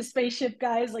 welcome to the spaceship,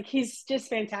 guys. Like he's just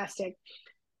fantastic.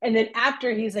 And then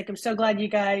after, he's like, I'm so glad you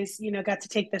guys, got to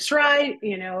take this ride.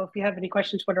 If you have any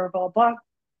questions, whatever, blah blah.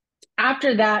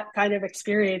 After that kind of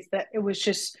experience, that it was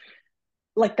just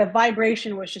like the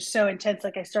vibration was just so intense.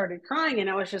 Like I started crying, and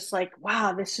I was just like,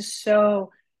 wow, this is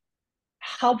so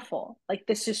helpful. Like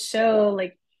this is so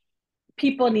like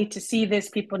people need to see this,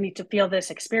 people need to feel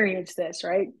this, experience this,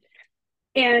 right?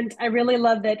 And I really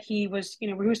love that he was,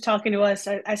 he was talking to us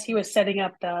as he was setting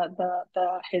up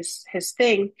his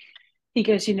thing. He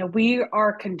goes, we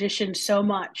are conditioned so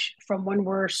much from when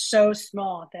we're so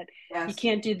small that you Yes.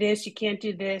 can't do this, you can't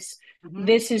do this. Mm-hmm.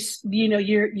 This is,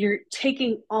 you're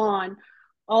taking on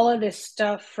all of this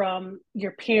stuff from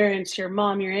your parents, your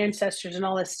mom, your ancestors, and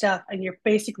all this stuff, and you're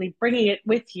basically bringing it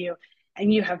with you,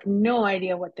 and you have no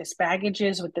idea what this baggage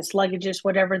is, what this luggage is,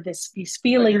 whatever these But you're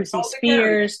feelings, told these to carry it.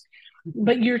 fears,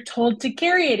 but you're told to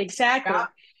carry it Yeah. exactly.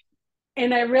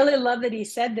 And I really love that he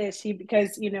said this.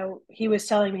 Because he was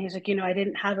telling me, he's like, I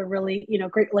didn't have a really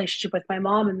great relationship with my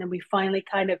mom, and then we finally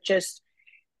kind of just,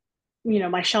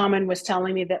 my shaman was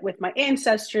telling me that with my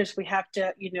ancestors, we have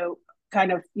to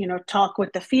kind of talk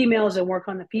with the females and work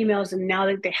on the females, and now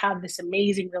that they have this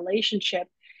amazing relationship.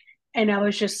 And I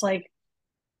was just like,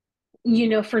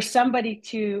 for somebody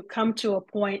to come to a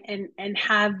point and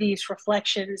have these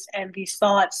reflections and these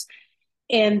thoughts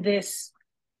and this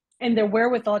and their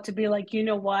wherewithal to be like,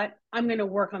 what, I'm going to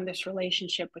work on this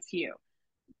relationship with you,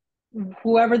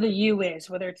 whoever the you is,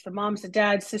 whether it's the moms, the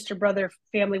dads, sister, brother,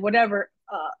 family, whatever,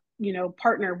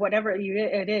 partner, whatever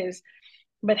it is.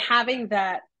 But having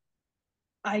that,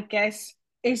 I guess,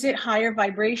 is it higher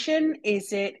vibration?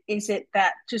 Is it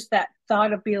that, just that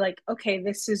thought of be like, okay,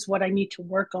 this is what I need to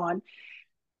work on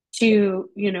to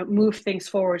move things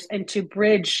forward and to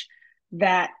bridge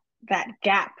that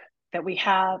gap that we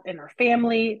have in our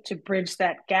family, to bridge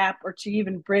that gap, or to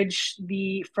even bridge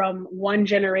the from one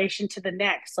generation to the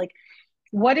next. Like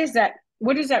what is that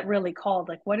really called?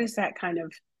 Like what is that kind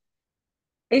of,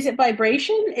 is it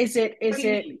vibration? is it What is do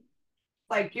you it mean?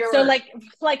 Like so you're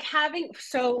like having,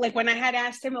 so like when I had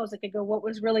asked him, I was like, I go, what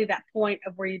was really that point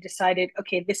of where you decided,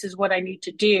 okay, this is what I need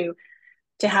to do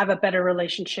to have a better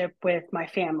relationship with my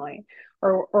family,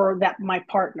 or that my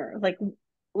partner, like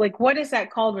what is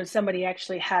that called when somebody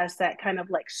actually has that kind of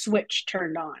like switch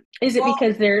turned on? Is it well,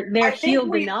 because they're I think healed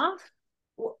we enough?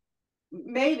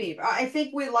 maybe I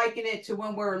think we liken it to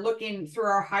when we're looking through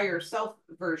our higher self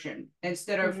version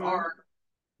instead of Mm-hmm. our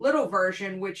little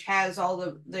version, which has all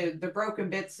the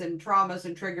broken bits and traumas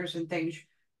and triggers and things.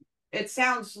 It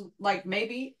sounds like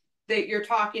maybe that you're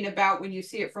talking about when you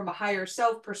see it from a higher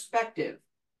self perspective,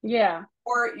 Yeah.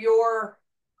 or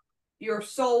your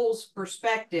soul's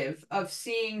perspective of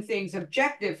seeing things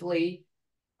objectively,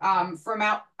 from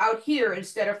out here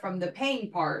instead of from the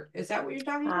pain part. Is that what you're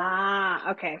talking about?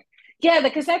 Ah, okay. Yeah,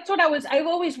 because that's what I've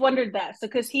always wondered that. So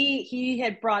because he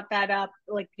had brought that up,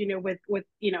 like, with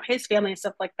his family and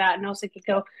stuff like that. And I was like,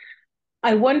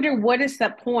 I wonder what is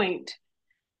that point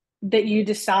that you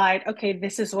decide, okay,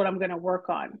 this is what I'm going to work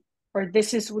on, or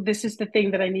this is the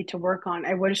thing that I need to work on.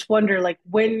 I would just wonder, like,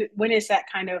 when is that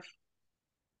kind of,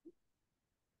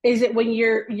 is it when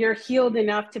you're healed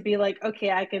enough to be like, okay,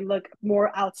 I can look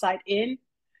more outside in,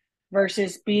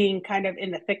 versus being kind of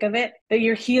in the thick of it, that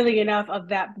you're healing enough of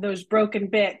that, those broken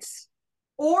bits,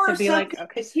 to Or be like, something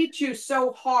okay, has hit you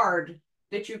so hard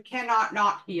that you cannot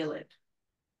not heal it.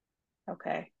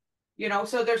 okay.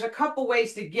 So there's a couple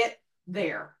ways to get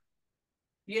there.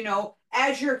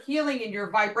 As you're healing and your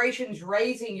vibrations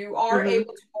raising, you are Mm-hmm.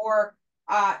 able to more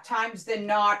times than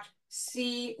not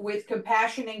see with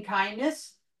compassion and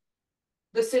kindness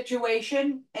the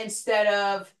situation instead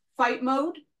of fight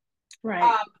mode. Right.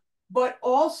 Um, but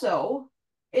also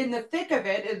in the thick of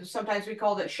it, and sometimes we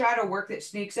call it shadow work that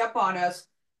sneaks up on us,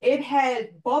 it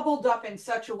had bubbled up in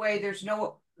such a way there's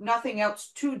nothing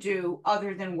else to do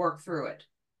other than work through it.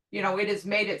 It has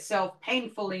made itself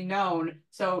painfully known.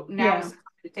 So now Yeah. it's time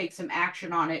to take some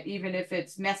action on it, even if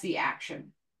it's messy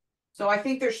action. So I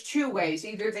think there's two ways,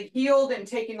 either the healed and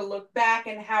taking a look back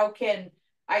and how can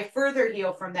I further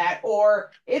heal from that,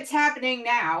 or it's happening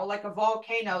now like a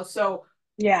volcano. So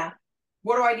Yeah.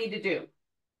 what do I need to do?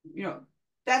 You know,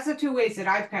 that's the two ways that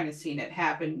I've kind of seen it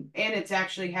happen. And it's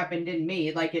actually happened in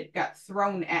me, like it got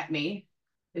thrown at me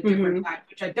at different Mm-hmm. times,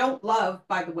 which I don't love,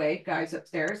 by the way, guys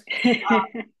upstairs.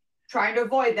 Trying to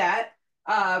avoid that.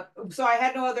 So I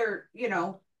had no other,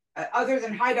 other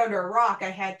than hide under a rock,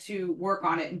 I had to work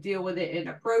on it and deal with it and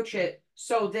approach it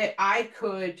so that I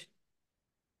could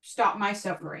stop my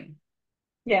suffering.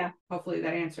 Yeah. Hopefully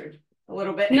that answered a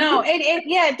little bit. No,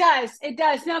 yeah, it does. It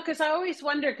does. No, because I always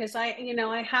wonder, because I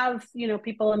have,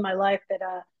 people in my life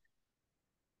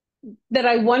that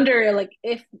I wonder, like,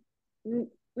 if,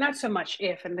 not so much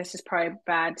if, and this is probably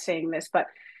bad saying this, but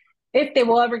if they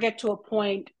will ever get to a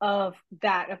point of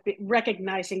that, of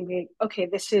recognizing okay,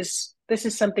 this is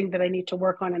something that I need to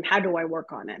work on, and how do I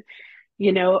work on it?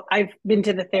 I've been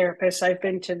to the therapist, I've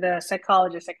been to the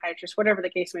psychologist, psychiatrist, whatever the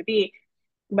case may be,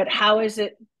 but how is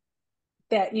it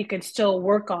that you can still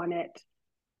work on it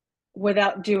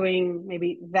without doing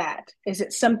maybe that? Is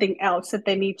it something else that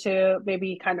they need to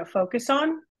maybe kind of focus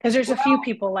on? Because there's a few Well,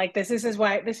 people like this. This is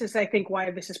I think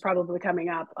why this is probably coming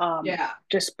up. yeah.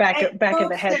 Just back of the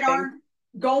Folks head that thing. aren't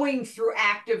going through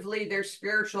actively their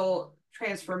spiritual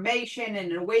transformation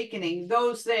and awakening,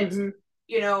 those that,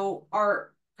 Mm-hmm.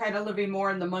 are kind of living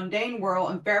more in the mundane world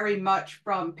and very much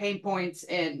from pain points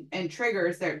and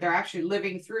triggers, they're actually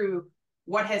living through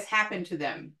what has happened to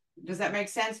them. Does that make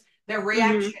sense? Their Mm-hmm.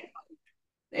 reaction.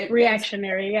 It's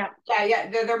Reactionary, yeah. yeah.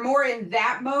 They're more in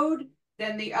that mode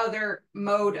than the other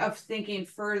mode of thinking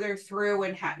further through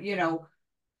and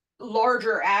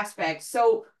larger aspects.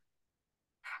 So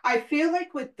I feel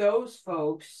like with those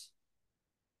folks,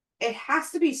 it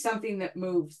has to be something that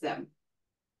moves them.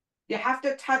 You have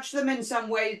to touch them in some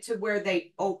way to where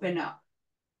they open up.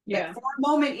 That Yeah. for a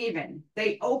moment, even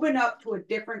they open up to a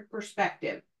different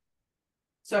perspective.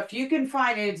 So if you can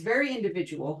find it, it's very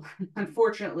individual, For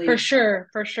unfortunately. sure.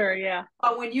 For sure. Yeah.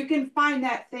 But when you can find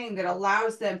that thing that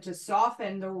allows them to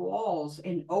soften their walls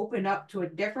and open up to a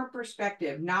different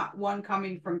perspective, not one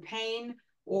coming from pain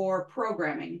or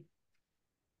programming,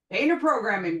 pain or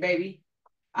programming, baby.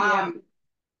 Yeah. Um,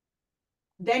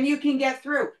 then you can get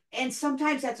through. And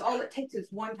sometimes that's all it takes is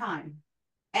one time.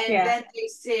 And Yeah. then they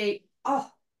say, oh,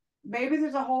 maybe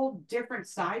there's a whole different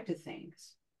side to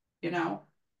things, you know?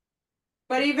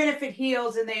 But even if it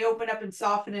heals and they open up and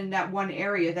soften in that one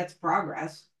area, that's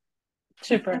progress.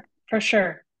 Super. For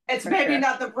sure. It's For maybe sure.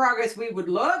 not the progress we would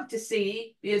love to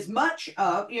see as much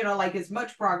of, like as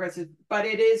much progress, but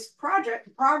it is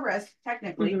progress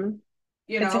technically, Mm-hmm.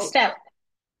 you It's a know. step.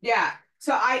 Yeah.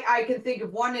 So I can think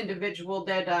of one individual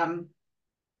that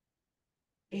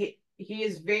he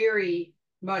is very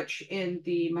much in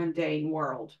the mundane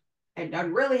world and I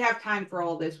really have time for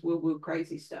all this woo woo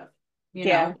crazy stuff, you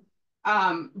Yeah.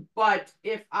 know. But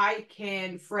if I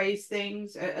can phrase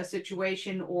things, a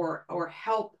situation, or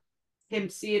help him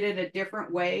see it in a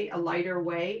different way, a lighter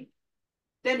way,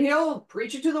 then he'll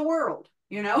preach it to the world,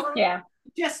 Yeah.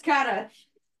 just kind of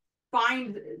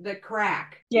find the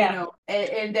crack, Yeah.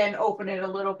 and then open it a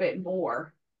little bit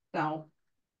more. So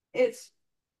it's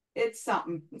it's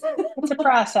something. It's a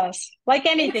process. Like It's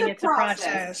anything, a it's a process.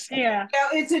 process. Yeah.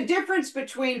 It's a difference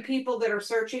between people that are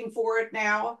searching for it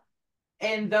now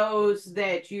and those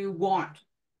that you want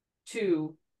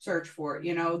to search for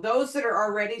it. Those that are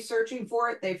already searching for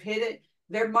it, they've hit it,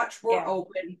 they're much more Yeah.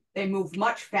 open. They move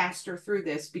much faster through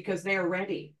this because they are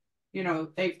ready.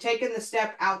 They've taken the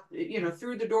step out,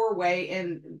 through the doorway,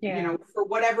 and, Yeah. for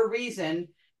whatever reason,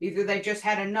 either they just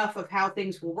had enough of how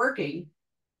things were working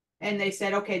and they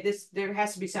said, okay, there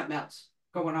has to be something else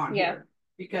going on Yeah. here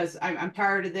because I'm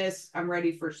tired of this. I'm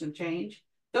ready for some change.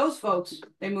 Those folks,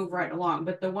 they move right along.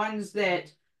 But the ones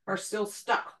that are still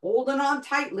stuck holding on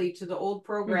tightly to the old Mm-hmm.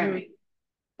 programming,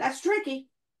 that's tricky.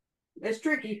 It's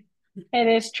tricky. It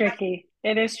is tricky.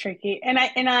 It is tricky. And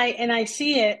I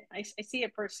see it. I see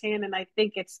it firsthand, and I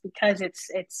think it's because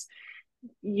it's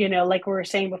like we were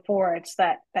saying before, it's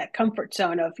that comfort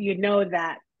zone of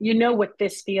that what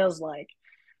this feels like.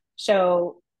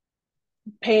 So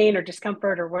pain or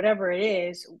discomfort or whatever it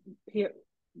is,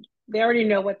 already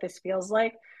know what this feels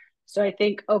like. So I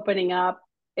think opening up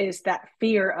is that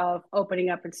fear of opening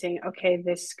up and saying, okay,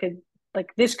 this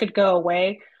could go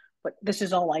away, but this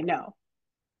is all I know,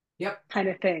 Yep. kind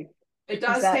of thing. It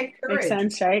Does does that take make courage.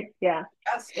 sense? Right? Yeah.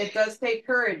 Yes, it does take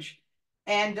courage.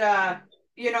 And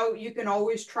you can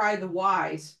always try the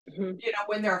whys. Mm-hmm.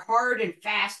 When they're hard and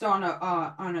fast on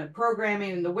a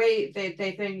programming and the way they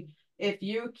think, if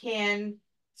you can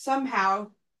somehow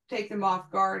take them off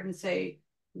guard and say,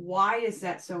 why is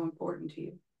that so important to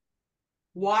you?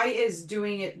 Why is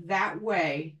doing it that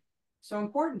way so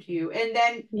important to you? And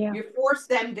then Yeah. you force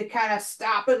them to kind of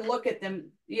stop and look at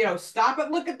them, stop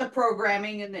and look at the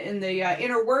programming and the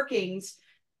inner workings,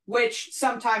 which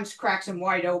sometimes cracks them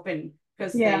wide open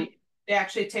because Yeah. they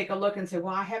actually take a look and say,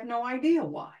 well, I have no idea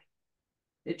why.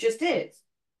 It just is.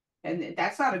 And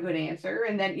that's not a good answer.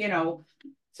 And then,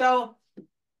 so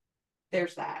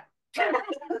there's that.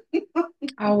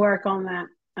 I'll work on that.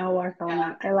 I'll work on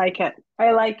Yeah, that. I like it.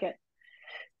 I like it.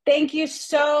 Thank you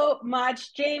so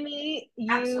much, Jamie.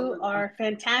 You absolutely. are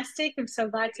fantastic. I'm so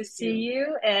glad to Thank see you.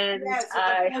 you. And Yes, it's a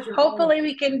pleasure always. hopefully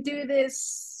we can do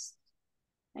this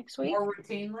next week. More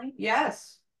routinely.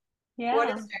 Yes. What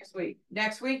Yeah. is next week?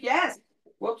 Next week, yes.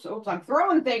 Whoops, oops, I'm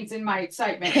throwing things in my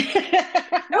excitement. Do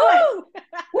it. Woo!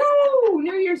 Woo!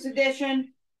 New Year's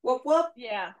edition. Whoop whoop.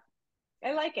 Yeah,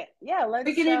 I like it. Yeah,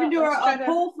 We can even do let's try a to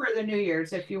poll for the New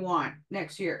Year's if you want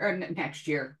next year or next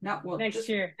year. Not well, next just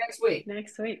year. next week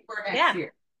Next week. for next Yeah,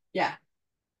 year. Yeah.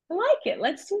 I like it.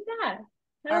 Let's do that. All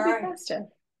That'll be right. festive.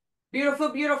 Beautiful,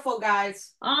 beautiful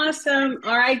guys. Awesome.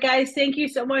 All right, guys. Thank you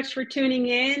so much for tuning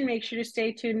in. Make sure to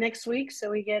stay tuned next week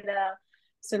so we get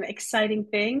some exciting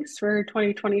things for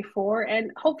 2024.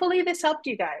 And hopefully this helped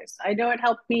you guys. I know it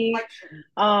helped me.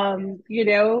 Reflection. You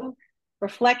know,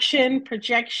 reflection,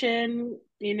 projection,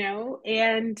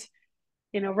 and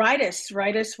write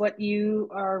us what you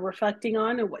are reflecting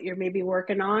on and what you're maybe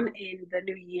working on in the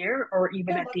new year or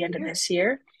even Yeah, at love the to end of hear it. this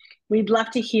year. We'd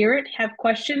love to hear it, have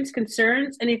questions,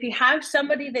 concerns, and if you have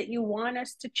somebody that you want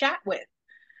us to chat with,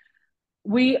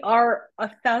 we are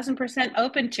 1,000%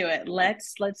 open to it.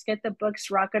 Let's get the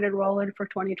books rocking and rolling for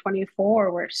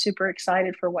 2024. We're super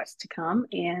excited for what's to come.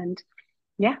 And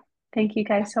yeah, thank you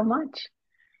guys so much.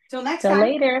 Till next Till time.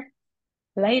 later.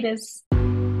 Latest.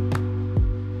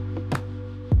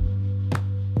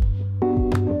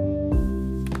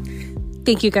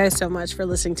 Thank you guys so much for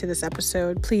listening to this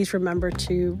episode. Please remember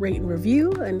to rate and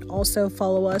review and also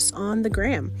follow us on the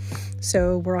gram.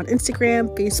 So we're on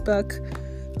Instagram, Facebook,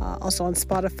 also on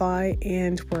Spotify,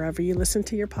 and wherever you listen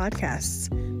to your podcasts.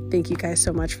 Thank you guys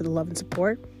so much for the love and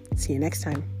support. See you next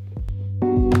time.